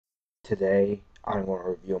Today, I'm going to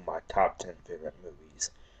review my top 10 favorite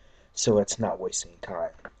movies. So let's not waste any time.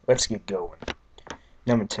 Let's get going.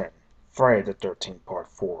 Number 10, Friday the 13th Part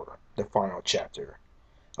 4, The Final Chapter.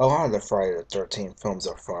 A lot of the Friday the 13th films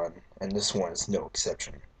are fun, and this one is no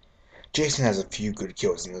exception. Jason has a few good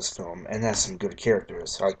kills in this film, and has some good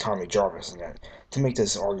characters, like Tommy Jarvis in it, to make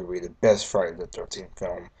this arguably the best Friday the 13th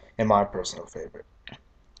film, and my personal favorite.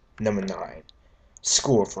 Number 9,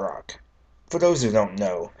 School of Rock. For those who don't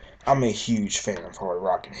know, I'm a huge fan of hard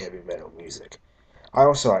rock and heavy metal music. I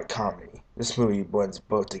also like comedy. This movie blends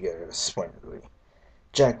both together splendidly.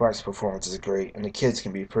 Jack Black's performance is great, and the kids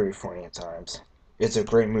can be pretty funny at times. It's a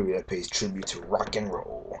great movie that pays tribute to rock and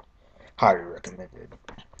roll. Highly recommended.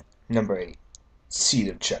 Number 8, Seed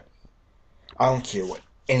of Chucky. I don't care what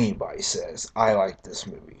anybody says, I like this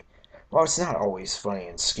movie. While it's not always funny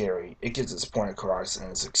and scary, it gets its point across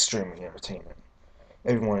and is extremely entertaining.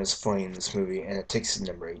 Everyone is funny in this movie, and it takes the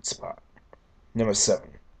number 8 spot. Number 7,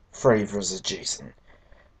 Freddy vs. Jason.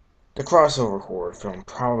 The crossover horror film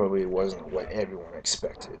probably wasn't what everyone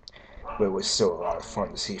expected, but it was still a lot of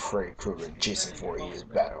fun to see Freddy Krueger and Jason Voorhees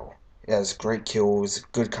battle. It has great kills,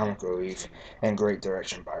 good comic relief, and great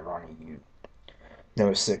direction by Ronnie Yu.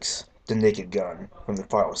 Number 6, The Naked Gun, from the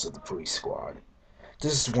Files of the Police Squad.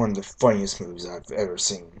 This is one of the funniest movies I've ever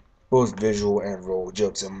seen. Both visual and role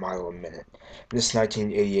jokes a mile a minute. This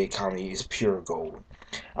 1988 comedy is pure gold.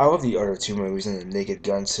 I love the other two movies in the Naked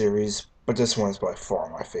Gun series, but this one is by far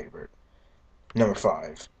my favorite. Number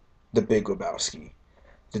 5, The Big Lebowski.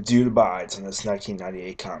 The dude abides in this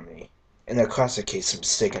 1998 comedy. In a classic case of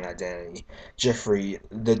mistaken identity, Jeffrey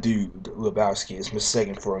the Dude Lebowski is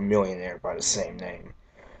mistaken for a millionaire by the same name.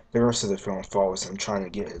 The rest of the film follows him trying to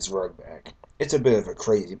get his rug back. It's a bit of a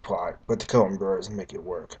crazy plot, but the Coen brothers make it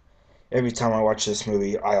work. Every time I watch this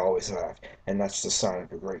movie, I always laugh, and that's the sign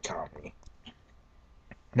of a great comedy.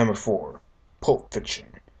 Number 4, Pulp Fiction.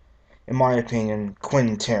 In my opinion,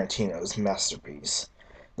 Quentin Tarantino's masterpiece.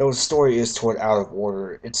 Though the story is told out of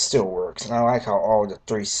order, it still works, and I like how all the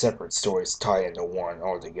three separate stories tie into one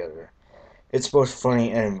altogether. It's both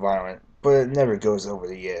funny and violent, but it never goes over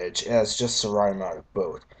the edge. It has just the right amount of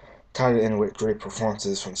both, tied in with great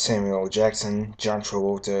performances from Samuel L. Jackson, John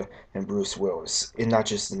Travolta, and Bruce Willis, and not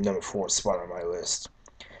just the number 4 spot on my list.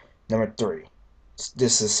 Number 3,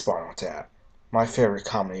 This is Spinal Tap, my favorite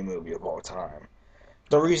comedy movie of all time.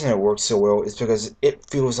 The reason it works so well is because it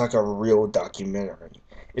feels like a real documentary.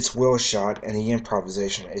 It's well shot, and the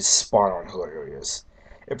improvisation is spot on hilarious.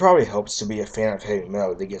 It probably helps to be a fan of heavy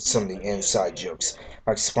metal to get some of the inside jokes,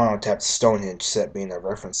 like Spinal Tap's Stonehenge set being a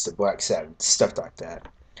reference to Black Sabbath, stuff like that.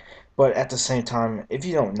 But at the same time, if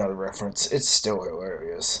you don't know the reference, it's still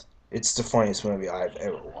hilarious. It's the funniest movie I've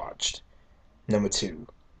ever watched. Number 2,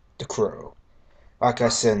 The Crow. Like I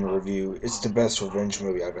said in the review, it's the best revenge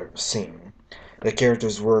movie I've ever seen. The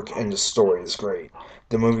characters work and the story is great.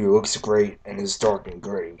 The movie looks great and is dark and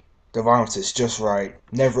gritty. The violence is just right,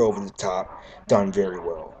 never over the top, done very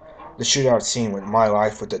well. The shootout scene with My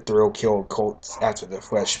Life with the thrill kill Colt after the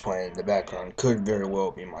flesh playing in the background could very well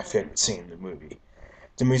be my favorite scene in the movie.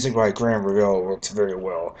 The music by Graham Revell works very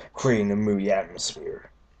well, creating the movie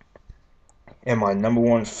atmosphere. And my number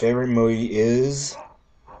 1 favorite movie is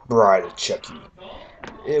Bride of Chucky.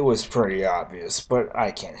 It was pretty obvious, but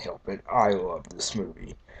I can't help it. I love this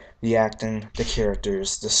movie. The acting, the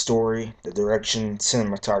characters, the story, the direction,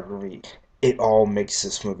 cinematography, it all makes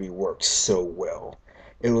this movie work so well.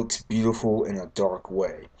 It looks beautiful in a dark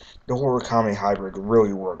way. The horror comedy hybrid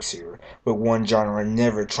really works here, with one genre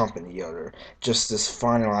never trumping the other, just this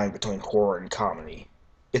fine line between horror and comedy.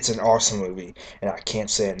 It's an awesome movie, and I can't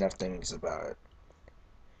say enough things about it.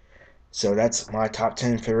 So that's my top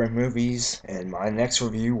 10 favorite movies, and my next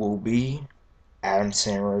review will be Adam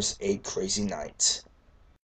Sandler's 8 Crazy Nights.